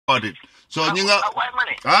about it. So why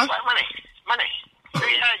money? Huh? Why money? Money.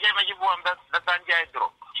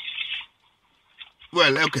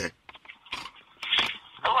 Well, okay.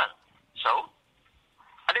 Well, so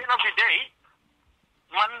at the end of the day,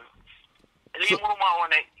 man, li muruma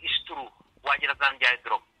wone is true. Waji la dan jaay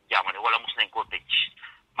drug jamane wala mus nañ ko tecc.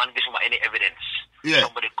 Man gisuma any evidence. Yeah.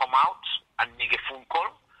 Somebody come out and make a phone call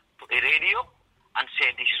to a radio and say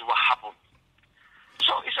this is what happened.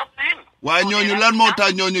 So it's up to him. Why ñooñu lan moo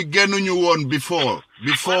tax ñooñu génnuñu woon before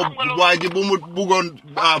waaji bu mu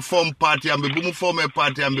bëggoon form party am bi bu mu formé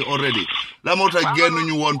party am bi already lan moo tax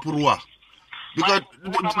génnuñu woon pour wax because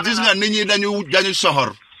gis nga nit ñi dañu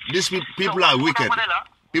soxor. These people are wicked.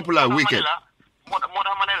 People are wicked. Moo tax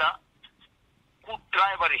ma ne la ku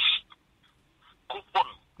driveriste ku bon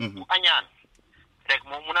ku añaan rek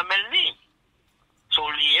moo mun a mel nii soo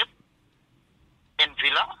lii yëpp envy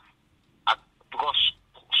la ak because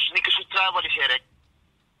nit ki su driveriste rek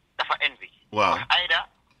dafa envy. Waaw Aida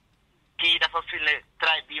kii dafa feel ne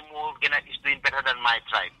tribe bi moo gën a is doing better than my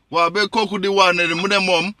tribe. waaw ba kooku di wane ni mu ne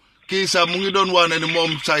moom kii sax mu ngi doon wane ni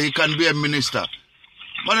moom sax he can be a minister.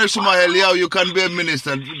 Ma ne suma xel yow you can be a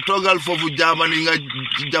minister toogal foofu jaamani nga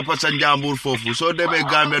jàppa sa njàmbur foofu soo demee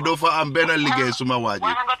Gambia doo fa am benn liggéey suma waaji.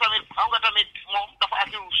 waaw xam nga tamit moom dafa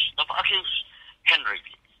accuse Henry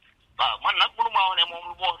bi waaw man nag mënu maa wane moom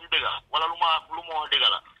lu ma wax du dëgg wala lu ma wax dëgg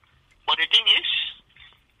la but the thing is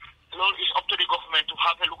loolu is up to the government to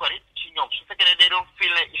have a look at it si ñoom su fekkee ne they don't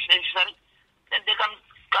feel like it's necessary then they can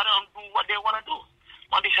carry on do what they want to do.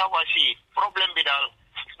 Man, this is how I see it. Problem bi daal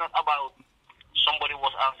it's not about somebody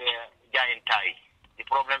was out there giant tie. The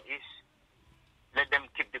problem is let them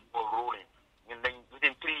keep the ball rolling.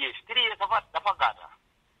 Within 3 years dafa gata.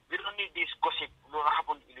 We don't need this gossip what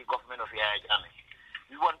happened in the government of Yaya Jammeh.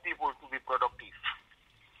 We want people to be productive.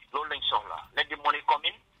 Rolling solar. Let the money come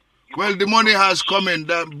in. Well, the money has come in.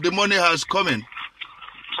 The money has come in.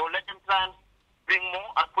 So let them try and bring more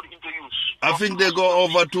and put it into use. I think they go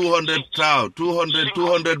over 200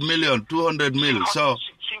 mil. So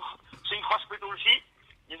Hospitals,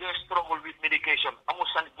 you guys struggle with medication.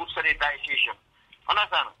 Almost good sanitization.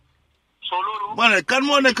 Understand? So Lulu. Man, can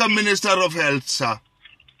one make a minister of health, sir?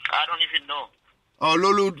 I don't even know. Oh,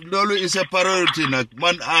 Lulu is a priority. Man,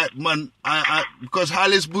 because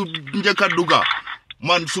Halis Njaka Duga,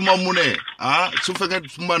 man, suma mune, so forget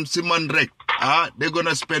man, siman rek, they're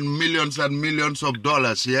gonna spend millions and millions of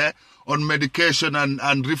dollars, yeah, on medication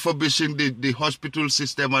and refurbishing the hospital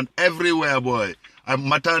system and everywhere, boy. And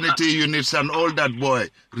maternity units and all that, boy.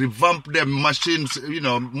 Revamp them machines,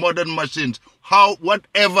 modern machines.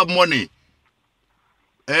 Whatever money.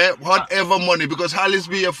 Whatever money. Because Halis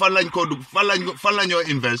be a Falanyo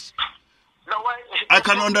invest. I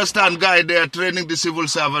can understand, guy, they are training the civil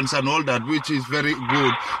servants and all that, which is very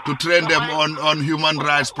good, to train them on human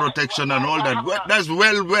rights protection and all that. That's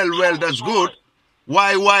well, that's good.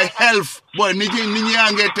 Why health? Boy, nini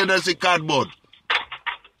angete as a cardboard.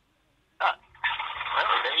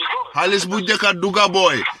 Halis Bujaka Duga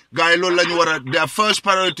boy, Guy Lola, their first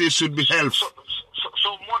priority should be health. So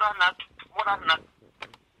more than that,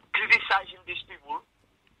 criticizing these people,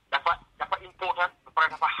 that's important,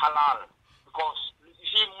 that's halal. Because, you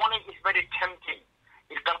see, money is very tempting.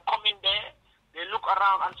 It can come in there, they look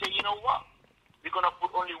around and say, you know what, we're going to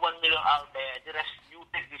put only 1 million out there, the rest, you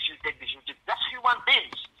take this. That's human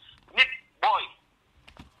beings. Nick, boy,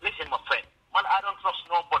 listen, my friend, man, I don't trust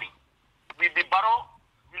nobody. With the Barrow,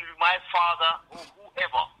 will be my father or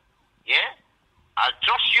whoever. Yeah? I'll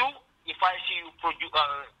trust you if I see you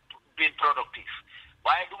being productive.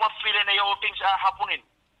 Why do I feel any of things are happening?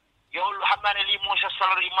 You have many emotional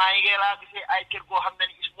salary, I can go how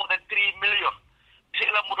many is more than 3 million. Is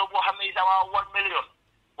about 1 million.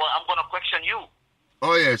 Well, I'm gonna question you.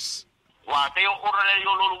 Oh yes.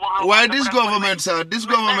 Why this government, sir? This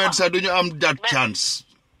government, sir, do you have that chance?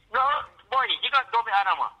 No, boy, you got Domi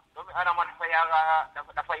Adama.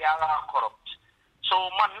 Dafa corrupt. So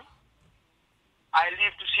man, I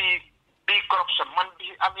live to see big corruption. Man,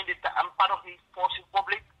 I'm part of the First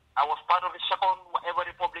Republic. I was part of the second, whatever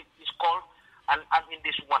republic is called, and I'm in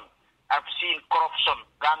this one. I've seen corruption.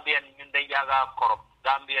 Gambian Yunde Yaga corrupt.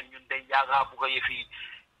 Gambian Yunde Yaga Bugayefi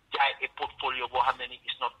Jai a portfolio Bohameni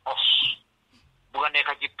is not us.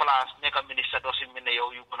 Buganeka G plus, Neka Minister doesn't mean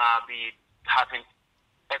you're gonna be having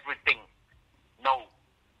everything. No.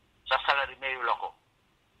 Salary may local.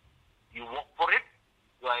 You work for it,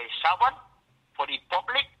 you are a servant for the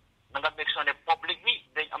public, and that makes on the public me,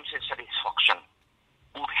 then I'm saying satisfaction.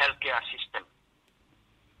 Good healthcare system.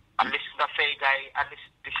 At least the fair guy, at least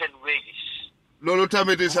decent wages. Lolo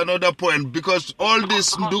Tamit is another point because all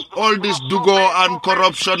this Dugo and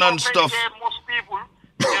corruption and stuff. Most people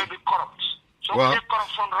they So Wow. the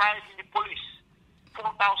corruption rise in the police.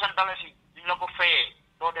 $4,000 you not go fair,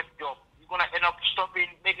 not that job. You're gonna end up stopping,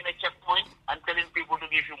 making a checkpoint and telling people to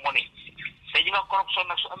give you money. Then you got corruption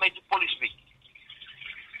so I made the police big.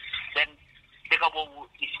 Then the government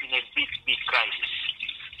is in a big crisis.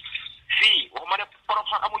 See,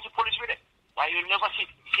 corruption amuji police with it. Why you'll never see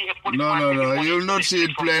a policeman. No. You'll not see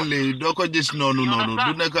it plainly. Doko just no. Do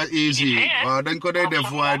neka easy. Then ko dey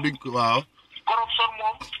def why wow. Corruption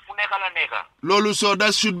mom, uneka la neka. Lolu, so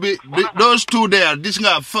that should be those two there. This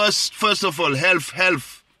guy first of all, health.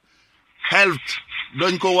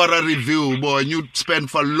 Don't go wara review, boy. You spend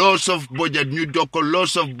for lots of budget. You doko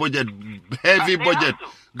lots of budget, heavy budget.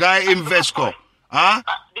 Guy invest ko. The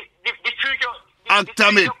future.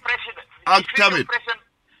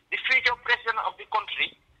 The future president of the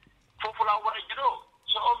country, Fufula Warajudo.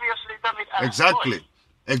 So obviously, Exactly.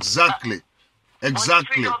 The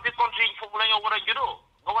future of the country, Fufula Warajudo.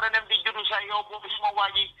 No one of them did you say, yo, Bobismo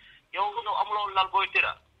Waji, yo, Amlo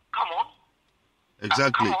Lalboitira. Come on.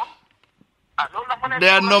 Exactly. Come on.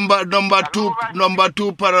 Their number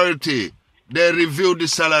two priority. They review the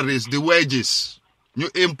salaries, the wages. You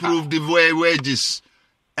improve the wages.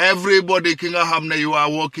 Everybody kinga hamne you are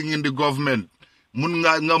working in the government.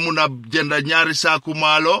 Munga muna jenda nyari saku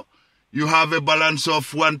malo. You have a balance of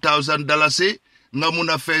 $1,000.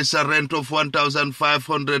 Ngamuna face a rent of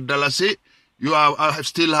 $1,500. You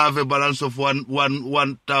still have a balance of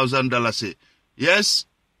 $1,000. Yes,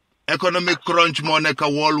 economic crunch moneka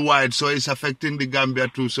worldwide, so it's affecting the Gambia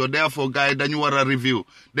too. So therefore, guys, then you are a review.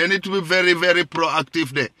 They need to be very, very proactive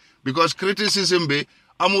there because criticism be.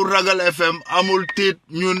 Amul Ragal FM, Amul Tit,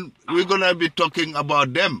 we're going to be talking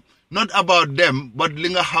about them. Not about them, but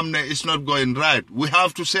Linga Hamne is not going right. We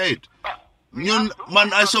have to say it.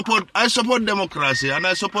 I support democracy and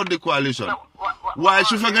I support the coalition. Why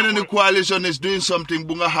should forget the coalition is doing something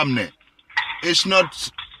Bunga Hamne? It's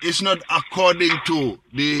not according to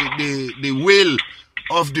the will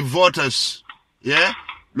of the voters. Yeah?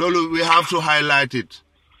 Lolo, we have to highlight it.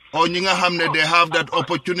 Or ñinga xamne they have that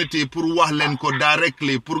opportunity pour wax len ko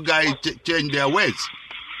directly pour guys change their ways.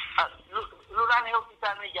 Lu daan xew ci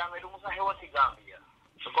tane jame du musa xewati Gambia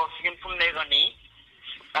because ñun fu nekk ni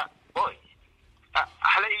boy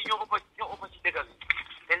xale yi ñoo ëpp ci dëkk bi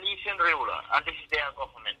te lii seen réew la and this is their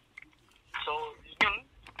government. So ñun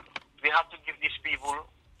we have to give these people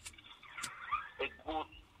a good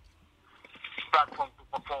platform to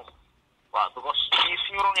perform. Wow, because ñi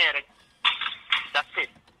suñu rongee rek that's it.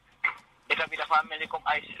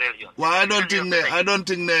 Well, I don't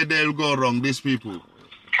think they'll go wrong, these people. Well,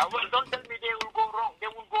 don't tell me they will go wrong. They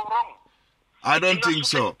will go wrong. I don't think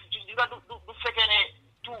so. You got to do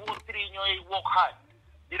 2 or 3 you work hard.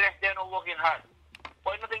 The rest they're not working hard.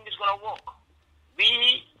 But nothing is gonna work.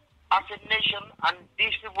 We as a nation and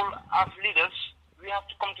these people as leaders, we have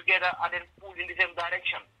to come together and then pull in the same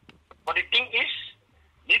direction. But the thing is,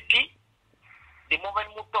 Nikki, the moment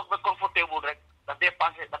we talk about comfortable, right? That they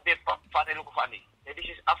pass it, that they father look funny. This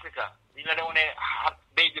is Africa. You know, they want to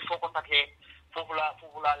baby focus on fufula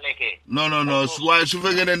leke. No. Why su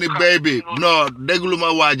fekkee any baby? No,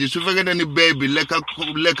 dégluma waji. Su fekkee any baby leka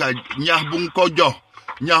ñax bu ko jox.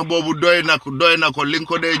 Ñax bobu doy na ko li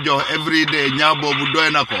ko day jox every day ñax bobu doy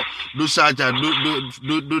na ko. Du saaca du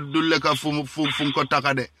leka fu ko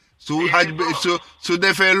takade. Su haj bi su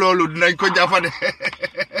defee loolu dinañ ko jàppade.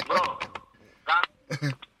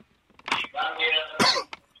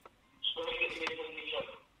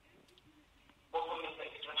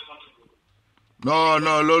 No,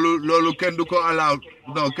 lolu kenn du ko allow.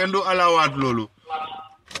 No, kenn du allowaat lolu.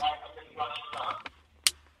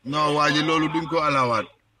 No, waji lolu duñ ko allowaat.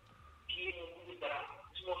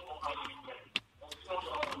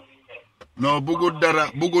 No, bugut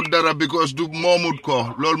dara because du momut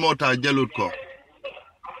ko, lolu moo tax jëlut ko.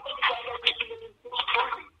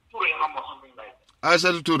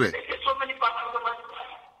 Aïssatou Touré.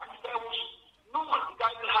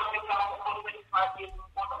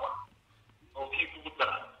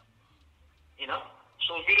 You know,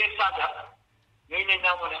 so you get saga, you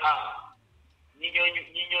know what you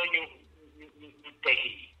take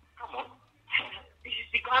it. Come on, this is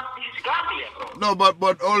Gambia, bro. No,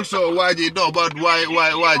 but also Waji. No, but why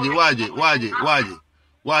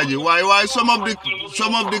some of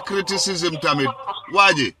the criticism, Tamid,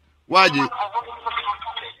 Waji.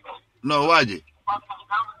 No, Waji.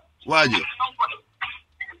 Waji.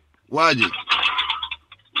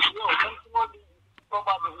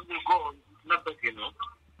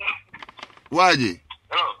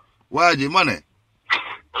 Hello. Waji, money.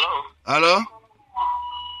 Hello?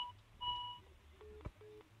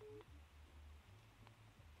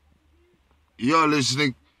 You're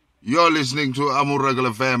listening You're listening to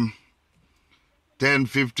Amuragal FM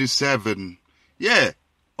 1057. Yeah,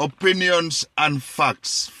 opinions and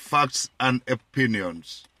facts. Facts and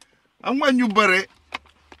opinions. And when you bury,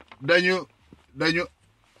 then you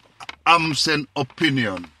send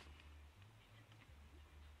opinion.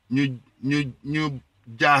 You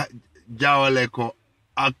jawaleko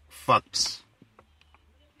ak facts.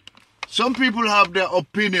 Some people have their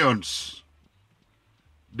opinions.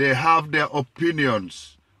 They have their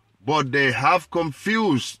opinions, but they have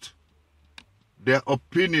confused their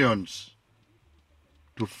opinions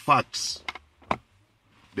to facts.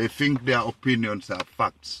 They think their opinions are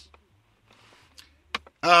facts.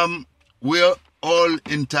 We're all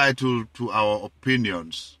entitled to our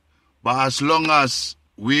opinions, but as long as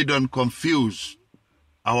we don't confuse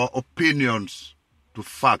our opinions to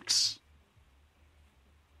facts.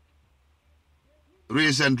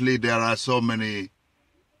 Recently, there are so many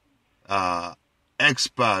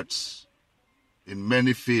experts in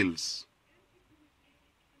many fields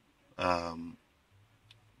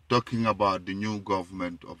talking about the new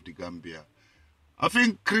government of the Gambia. I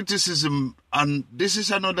think criticism, and this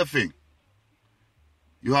is another thing.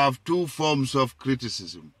 You have two forms of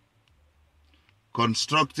criticism: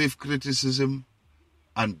 constructive criticism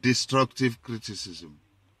and destructive criticism.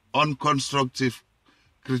 Unconstructive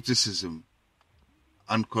criticism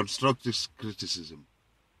and constructive criticism.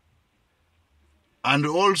 And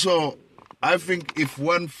also, I think if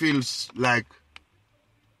one feels like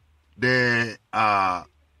they are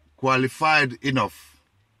qualified enough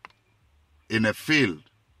in a field,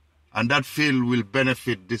 and that field will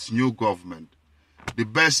benefit this new government, the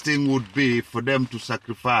best thing would be for them to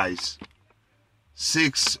sacrifice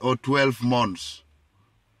 6 or 12 months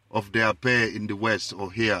of their pay in the West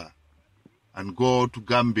or here and go to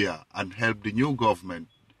Gambia and help the new government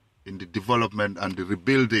in the development and the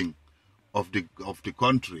rebuilding of the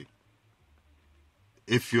country.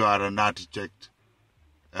 If you are an architect,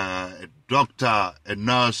 a doctor, a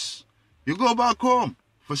nurse, you go back home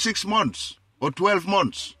for 6 months or 12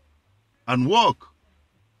 months and work.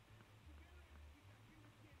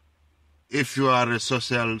 If you are a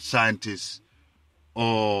social scientist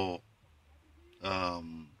or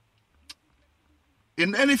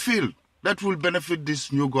in any field that will benefit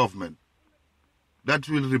this new government, that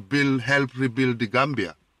will help rebuild the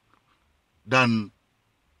Gambia, than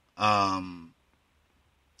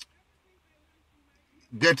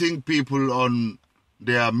getting people on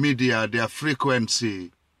their media, their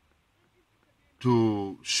frequency,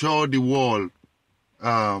 to show the world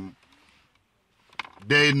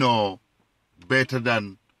they know better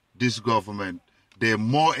than this government. They're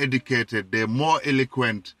more educated, they're more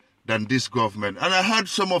eloquent than this government. And I heard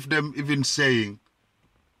some of them even saying,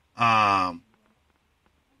 buy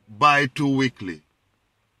 2 weekly.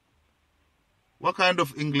 What kind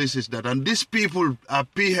of English is that? And these people are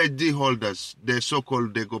PhD holders. They're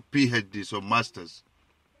so-called, they go PhDs or masters.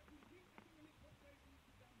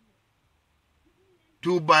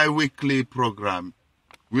 2 bi-weekly program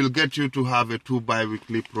will get you to have a 2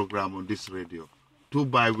 bi-weekly program on this radio. 2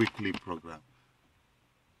 bi-weekly program.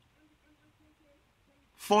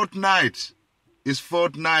 Fortnight is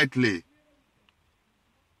fortnightly.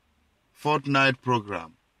 Fortnight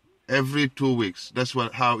program. Every 2 weeks. That's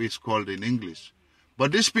how it's called in English.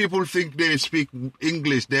 But these people think they speak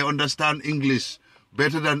English. They understand English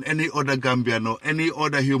better than any other Gambian or any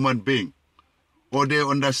other human being. Or they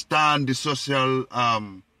understand the social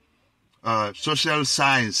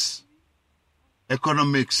science,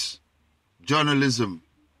 economics, journalism,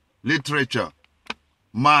 literature,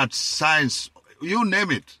 maths, science, you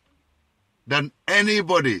name it, than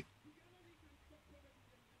anybody.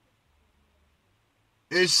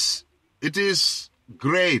 It is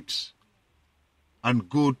great and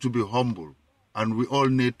good to be humble, and we all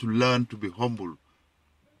need to learn to be humble.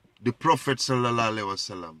 The Prophet sallallahu alaihi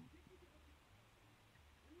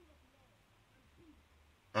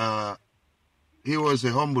wasallam, he was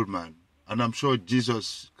a humble man, and I'm sure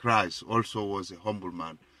Jesus Christ also was a humble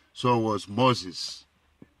man. So was Moses.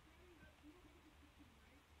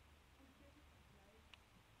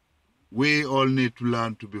 We all need to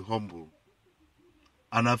learn to be humble.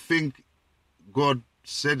 And I think God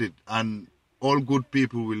said it, and all good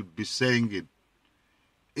people will be saying it.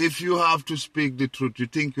 If you have to speak the truth, you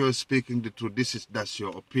think you're speaking the truth, that's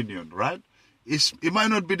your opinion, right? It might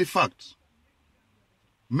not be the fact.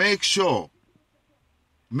 Make sure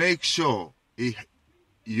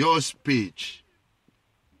your speech,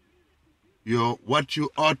 what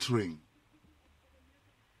you're uttering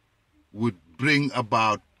would bring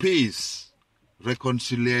about peace,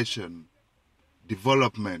 reconciliation,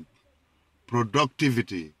 development,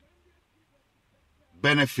 productivity,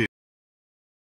 benefit